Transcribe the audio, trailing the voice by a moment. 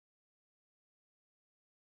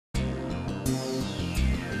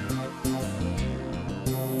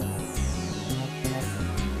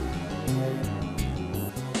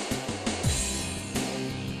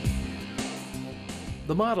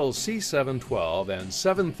The models C712 and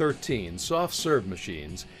 713 soft serve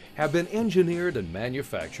machines have been engineered and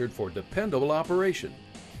manufactured for dependable operation.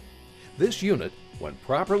 This unit, when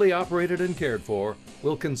properly operated and cared for,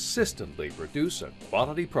 will consistently produce a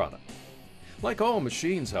quality product. Like all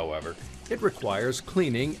machines, however, it requires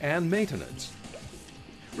cleaning and maintenance.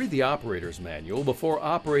 Read the operator's manual before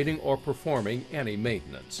operating or performing any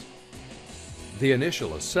maintenance. The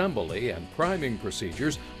initial assembly and priming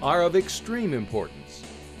procedures are of extreme importance.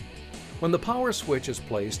 When the power switch is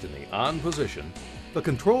placed in the on position, the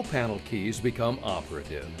control panel keys become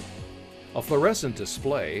operative. A fluorescent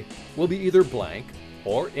display will be either blank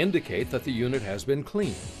or indicate that the unit has been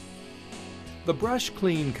cleaned. The brush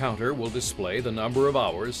clean counter will display the number of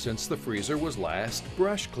hours since the freezer was last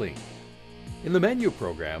brush cleaned. In the menu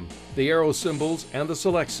program, the arrow symbols and the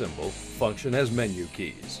select symbol function as menu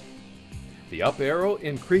keys. The up arrow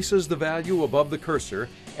increases the value above the cursor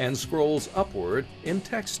and scrolls upward in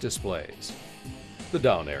text displays. The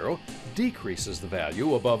down arrow decreases the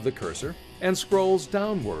value above the cursor and scrolls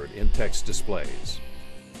downward in text displays.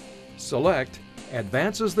 Select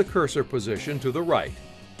advances the cursor position to the right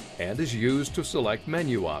and is used to select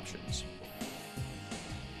menu options.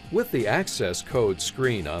 With the access code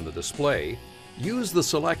screen on the display, use the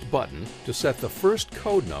Select button to set the first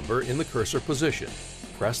code number in the cursor position.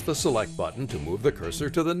 Press the Select button to move the cursor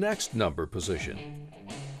to the next number position.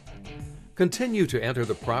 Continue to enter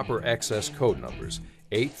the proper access code numbers,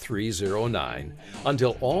 8309,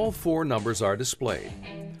 until all 4 numbers are displayed.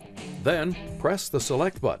 Then press the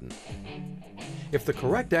Select button. If the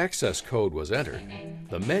correct access code was entered,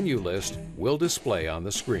 the menu list will display on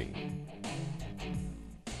the screen.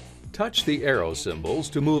 Touch the arrow symbols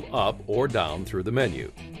to move up or down through the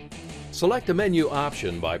menu. Select a menu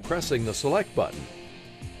option by pressing the Select button.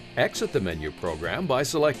 Exit the menu program by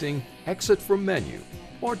selecting Exit from Menu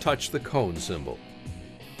or touch the cone symbol.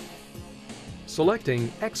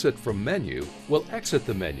 Selecting Exit from Menu will exit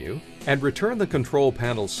the menu and return the control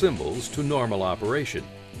panel symbols to normal operation.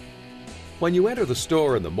 When you enter the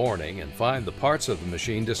store in the morning and find the parts of the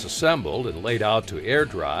machine disassembled and laid out to air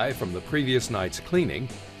dry from the previous night's cleaning,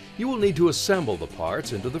 you will need to assemble the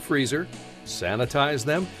parts into the freezer, sanitize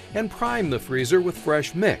them, and prime the freezer with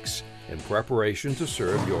fresh mix in preparation to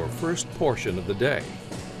serve your first portion of the day.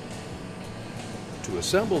 To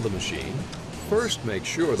assemble the machine, first make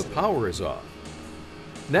sure the power is off.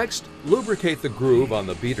 Next, lubricate the groove on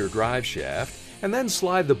the beater drive shaft and then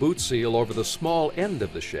slide the boot seal over the small end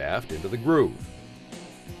of the shaft into the groove.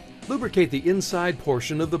 Lubricate the inside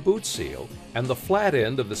portion of the boot seal and the flat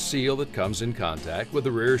end of the seal that comes in contact with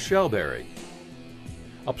the rear shell bearing.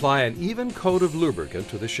 Apply an even coat of lubricant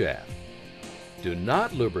to the shaft. Do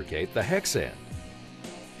not lubricate the hex end.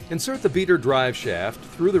 Insert the beater drive shaft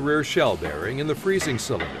through the rear shell bearing in the freezing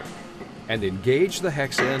cylinder and engage the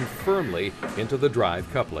hex end firmly into the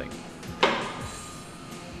drive coupling.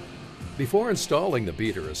 Before installing the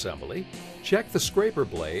beater assembly, check the scraper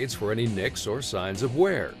blades for any nicks or signs of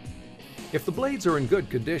wear. If the blades are in good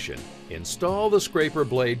condition, install the scraper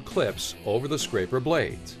blade clips over the scraper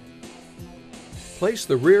blades. Place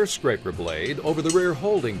the rear scraper blade over the rear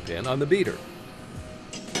holding pin on the beater.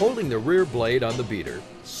 Holding the rear blade on the beater,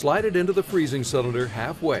 slide it into the freezing cylinder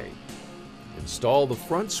halfway. Install the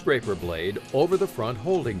front scraper blade over the front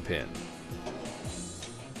holding pin.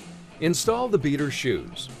 Install the beater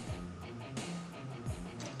shoes.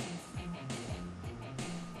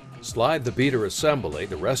 Slide the beater assembly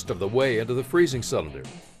the rest of the way into the freezing cylinder.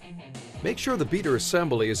 Make sure the beater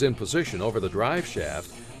assembly is in position over the drive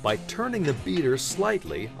shaft by turning the beater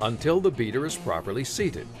slightly until the beater is properly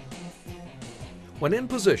seated. When in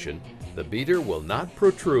position, the beater will not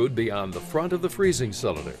protrude beyond the front of the freezing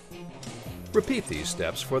cylinder. Repeat these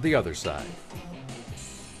steps for the other side.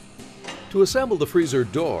 To assemble the freezer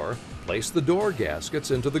door, place the door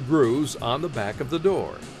gaskets into the grooves on the back of the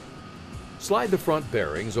door. Slide the front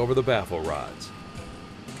bearings over the baffle rods.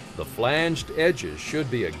 The flanged edges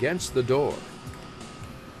should be against the door.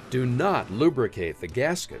 Do not lubricate the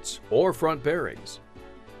gaskets or front bearings.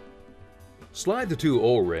 Slide the 2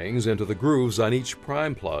 O-rings into the grooves on each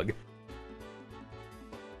prime plug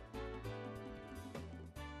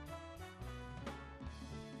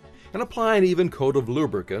and apply an even coat of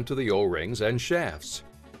lubricant to the O-rings and shafts.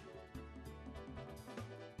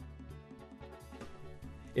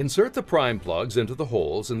 Insert the prime plugs into the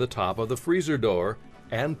holes in the top of the freezer door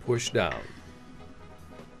and push down.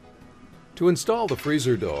 To install the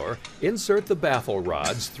freezer door, insert the baffle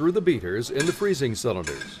rods through the beaters in the freezing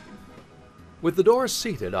cylinders. With the door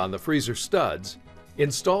seated on the freezer studs,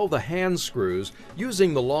 install the hand screws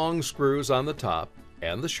using the long screws on the top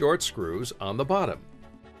and the short screws on the bottom.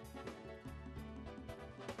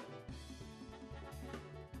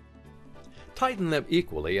 Tighten them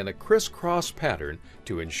equally in a crisscross pattern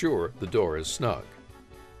to ensure the door is snug.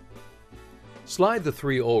 Slide the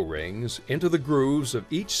 3 O-rings into the grooves of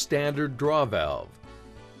each standard draw valve.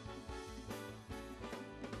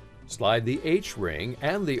 Slide the H-ring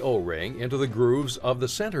and the O-ring into the grooves of the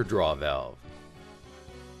center draw valve.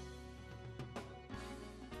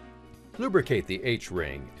 Lubricate the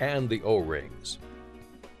H-ring and the O-rings.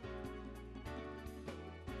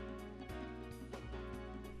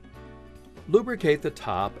 Lubricate the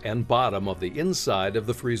top and bottom of the inside of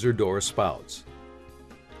the freezer door spouts.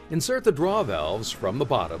 Insert the draw valves from the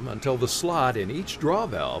bottom until the slot in each draw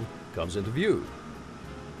valve comes into view.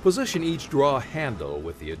 Position each draw handle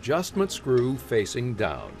with the adjustment screw facing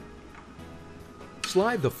down.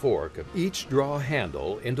 Slide the fork of each draw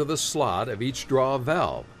handle into the slot of each draw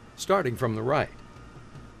valve, starting from the right.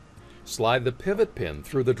 Slide the pivot pin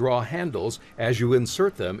through the draw handles as you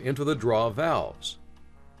insert them into the draw valves.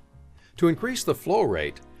 To increase the flow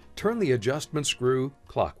rate, turn the adjustment screw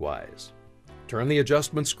clockwise. Turn the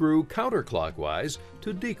adjustment screw counterclockwise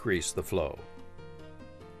to decrease the flow.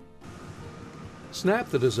 Snap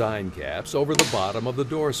the design caps over the bottom of the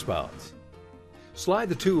door spouts. Slide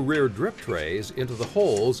the 2 rear drip trays into the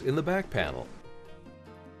holes in the back panel.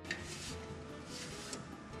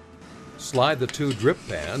 Slide the 2 drip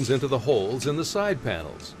pans into the holes in the side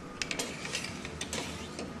panels.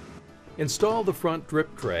 Install the front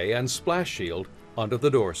drip tray and splash shield under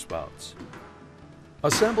the door spouts.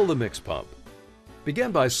 Assemble the mix pump.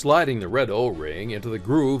 Begin by sliding the red O-ring into the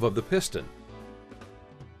groove of the piston.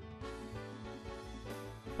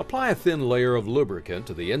 Apply a thin layer of lubricant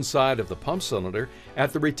to the inside of the pump cylinder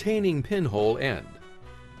at the retaining pinhole end.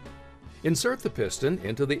 Insert the piston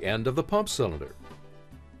into the end of the pump cylinder.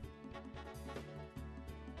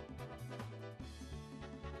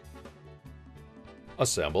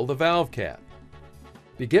 Assemble the valve cap.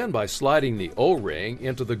 Begin by sliding the O-ring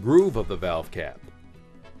into the groove of the valve cap.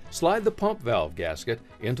 Slide the pump valve gasket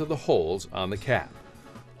into the holes on the cap.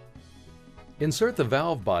 Insert the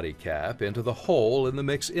valve body cap into the hole in the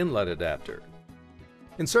mix inlet adapter.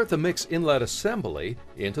 Insert the mix inlet assembly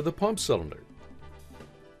into the pump cylinder.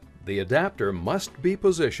 The adapter must be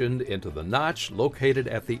positioned into the notch located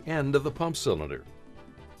at the end of the pump cylinder.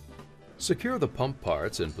 Secure the pump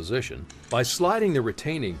parts in position by sliding the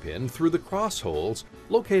retaining pin through the cross holes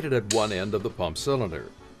located at one end of the pump cylinder.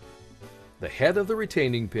 The head of the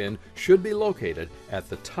retaining pin should be located at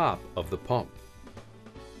the top of the pump.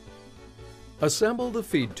 Assemble the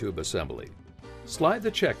feed tube assembly. Slide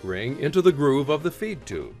the check ring into the groove of the feed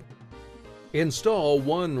tube. Install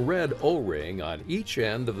 1 red O-ring on each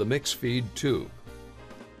end of the mix feed tube.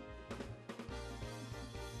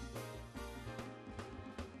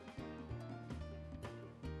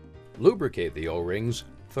 Lubricate the O-rings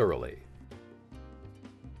thoroughly.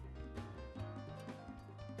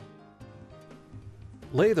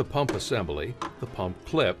 Lay the pump assembly, the pump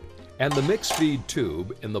clip, and the mix feed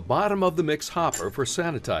tube in the bottom of the mix hopper for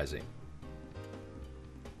sanitizing.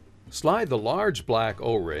 Slide the large black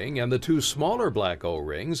O-ring and the 2 smaller black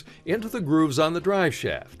O-rings into the grooves on the drive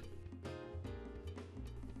shaft.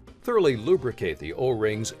 Thoroughly lubricate the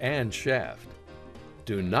O-rings and shaft.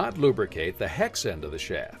 Do not lubricate the hex end of the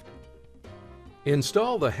shaft.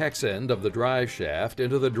 Install the hex end of the drive shaft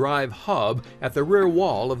into the drive hub at the rear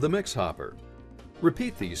wall of the mix hopper.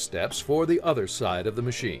 Repeat these steps for the other side of the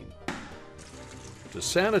machine. To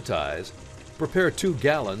sanitize, prepare 2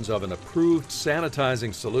 gallons of an approved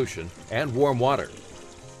sanitizing solution and warm water.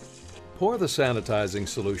 Pour the sanitizing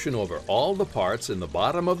solution over all the parts in the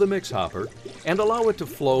bottom of the mix hopper and allow it to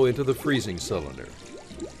flow into the freezing cylinder.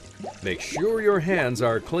 Make sure your hands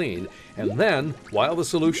are clean, and then, while the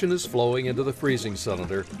solution is flowing into the freezing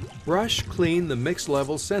cylinder, brush clean the mix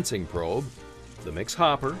level sensing probe, the mix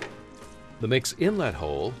hopper, the mix inlet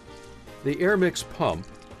hole, the air mix pump,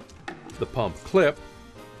 the pump clip,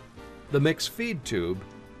 the mix feed tube,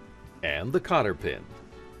 and the cotter pin.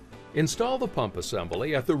 Install the pump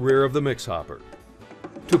assembly at the rear of the mix hopper.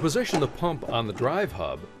 To position the pump on the drive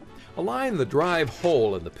hub, align the drive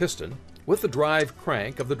hole in the piston with the drive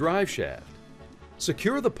crank of the drive shaft.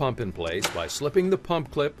 Secure the pump in place by slipping the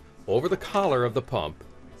pump clip over the collar of the pump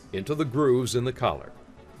into the grooves in the collar.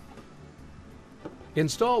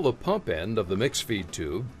 Install the pump end of the mix feed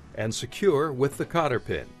tube and secure with the cotter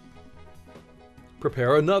pin.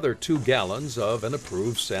 Prepare another 2 gallons of an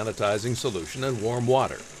approved sanitizing solution and warm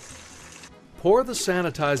water. Pour the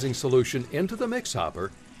sanitizing solution into the mix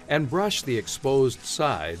hopper and brush the exposed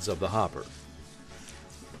sides of the hopper.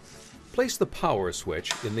 Place the power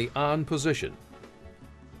switch in the on position.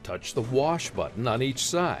 Touch the wash button on each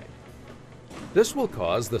side. This will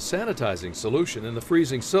cause the sanitizing solution in the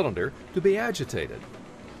freezing cylinder to be agitated.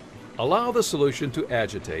 Allow the solution to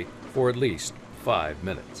agitate for at least 5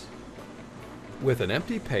 minutes. With an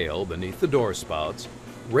empty pail beneath the door spouts,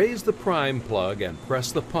 raise the prime plug and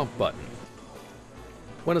press the pump button.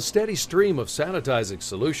 When a steady stream of sanitizing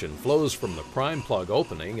solution flows from the prime plug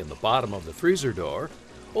opening in the bottom of the freezer door,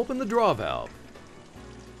 open the draw valve.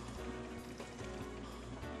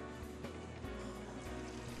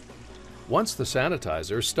 Once the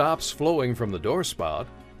sanitizer stops flowing from the door spout,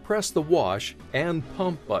 press the wash and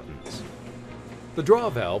pump buttons. The draw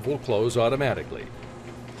valve will close automatically.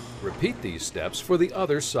 Repeat these steps for the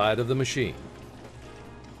other side of the machine.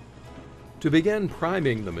 To begin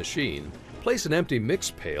priming the machine, place an empty mix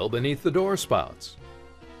pail beneath the door spouts.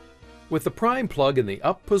 With the prime plug in the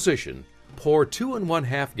up position, pour 2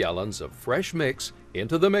 1/2 gallons of fresh mix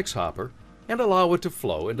into the mix hopper and allow it to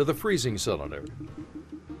flow into the freezing cylinder.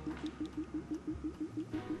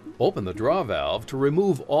 Open the draw valve to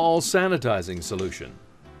remove all sanitizing solution.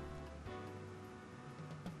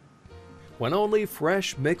 When only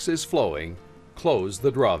fresh mix is flowing, close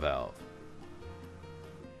the draw valve.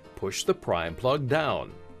 Push the prime plug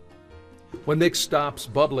down. When mix stops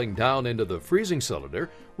bubbling down into the freezing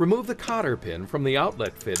cylinder, remove the cotter pin from the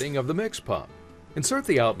outlet fitting of the mix pump. Insert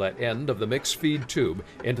the outlet end of the mix feed tube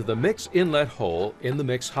into the mix inlet hole in the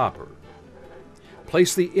mix hopper.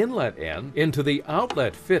 Place the inlet end into the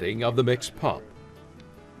outlet fitting of the mix pump.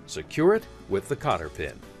 Secure it with the cotter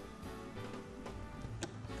pin.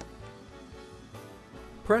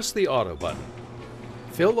 Press the auto button.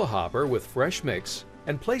 Fill the hopper with fresh mix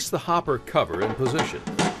and place the hopper cover in position.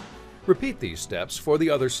 Repeat these steps for the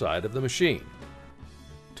other side of the machine.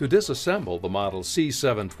 To disassemble the model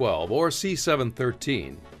C712 or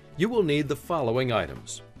C713, you will need the following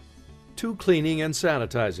items: 2 cleaning and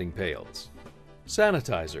sanitizing pails,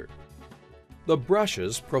 sanitizer, the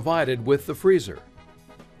brushes provided with the freezer,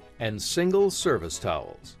 and single service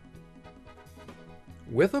towels.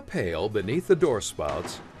 With a pail beneath the door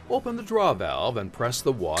spouts, open the draw valve and press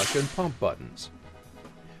the wash and pump buttons.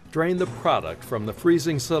 Drain the product from the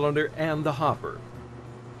freezing cylinder and the hopper.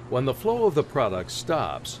 When the flow of the product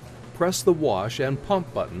stops, press the wash and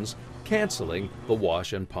pump buttons, canceling the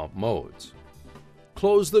wash and pump modes.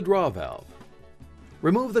 Close the draw valve.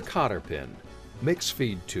 Remove the cotter pin, mix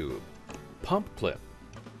feed tube, pump clip,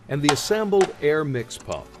 and the assembled air mix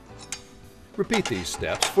pump. Repeat these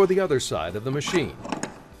steps for the other side of the machine.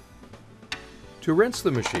 To rinse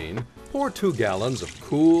the machine, pour 2 gallons of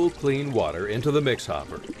cool, clean water into the mix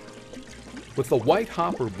hopper. With the white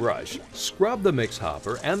hopper brush, scrub the mix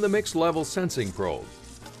hopper and the mix level sensing probe.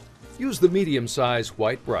 Use the medium-sized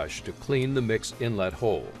white brush to clean the mix inlet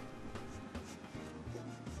hole.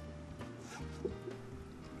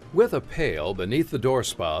 With a pail beneath the door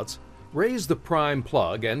spouts, raise the prime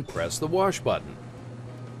plug and press the wash button.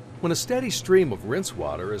 When a steady stream of rinse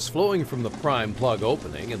water is flowing from the prime plug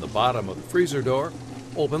opening in the bottom of the freezer door,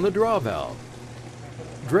 open the draw valve.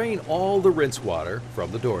 Drain all the rinse water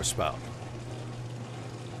from the door spout.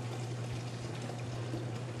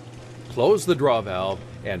 Close the draw valve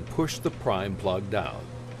and push the prime plug down.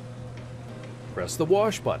 Press the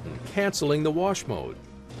wash button, canceling the wash mode.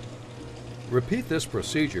 Repeat this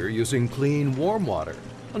procedure using clean, warm water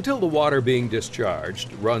until the water being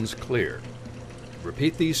discharged runs clear.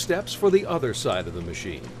 Repeat these steps for the other side of the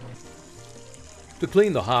machine. To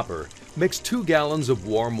clean the hopper, mix 2 gallons of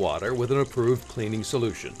warm water with an approved cleaning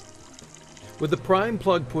solution. With the prime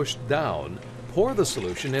plug pushed down, pour the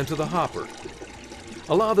solution into the hopper.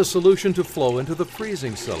 Allow the solution to flow into the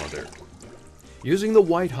freezing cylinder. Using the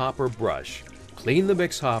white hopper brush, clean the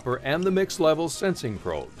mix hopper and the mix level sensing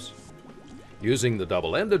probes. Using the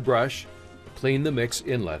double-ended brush, clean the mix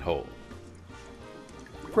inlet hole.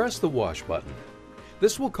 Press the wash button.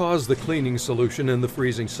 This will cause the cleaning solution in the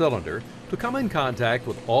freezing cylinder to come in contact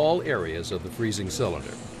with all areas of the freezing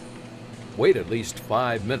cylinder. Wait at least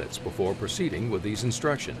 5 minutes before proceeding with these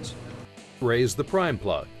instructions. Raise the prime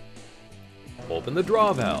plug. Open the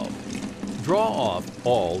draw valve. Draw off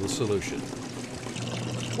all the solution.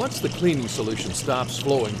 Once the cleaning solution stops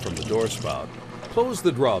flowing from the door spout, close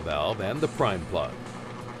the draw valve and the prime plug.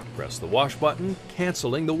 Press the wash button,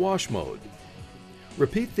 canceling the wash mode.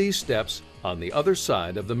 Repeat these steps on the other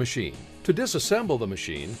side of the machine. To disassemble the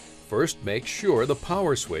machine, first make sure the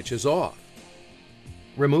power switch is off.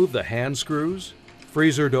 Remove the hand screws,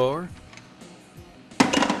 freezer door,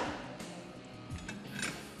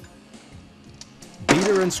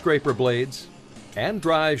 beater and scraper blades, and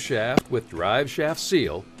drive shaft with drive shaft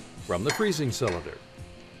seal from the freezing cylinder.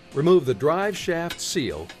 Remove the drive shaft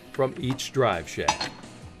seal from each drive shaft.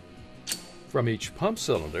 From each pump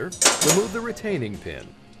cylinder, remove the retaining pin,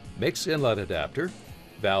 mix inlet adapter,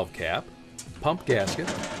 valve cap, pump gasket,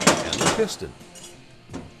 and the piston.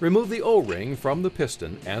 Remove the O-ring from the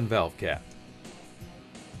piston and valve cap.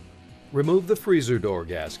 Remove the freezer door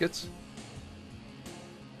gaskets,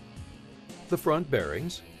 the front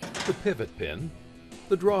bearings, the pivot pin,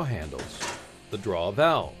 the draw handles, the draw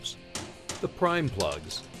valves, the prime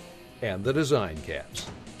plugs, and the design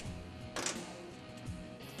caps.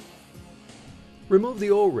 Remove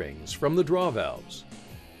the O-rings from the draw valves.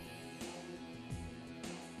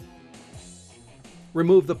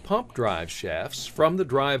 Remove the pump drive shafts from the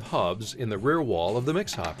drive hubs in the rear wall of the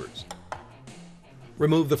mix hoppers.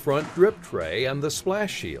 Remove the front drip tray and the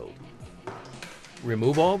splash shield.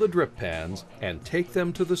 Remove all the drip pans and take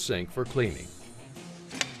them to the sink for cleaning.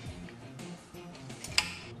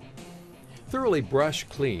 Thoroughly brush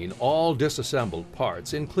clean all disassembled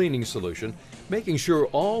parts in cleaning solution, making sure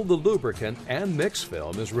all the lubricant and mix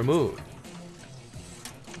film is removed.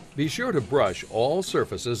 Be sure to brush all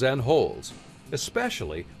surfaces and holes,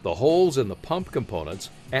 especially the holes in the pump components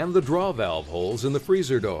and the draw valve holes in the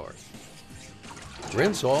freezer door.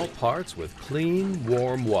 Rinse all parts with clean,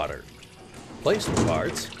 warm water. Place the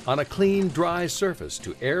parts on a clean, dry surface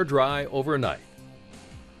to air dry overnight.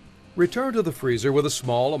 Return to the freezer with a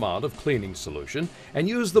small amount of cleaning solution and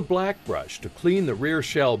use the black brush to clean the rear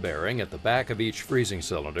shell bearing at the back of each freezing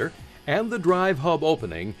cylinder and the drive hub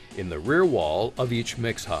opening in the rear wall of each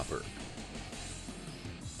mix hopper.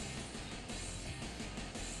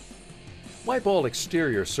 Wipe all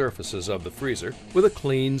exterior surfaces of the freezer with a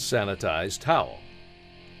clean, sanitized towel.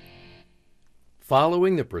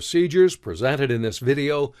 Following the procedures presented in this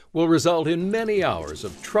video will result in many hours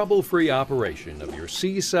of trouble-free operation of your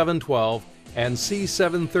C712 and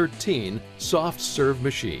C713 soft serve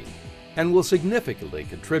machine and will significantly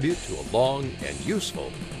contribute to a long and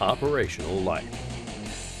useful operational life.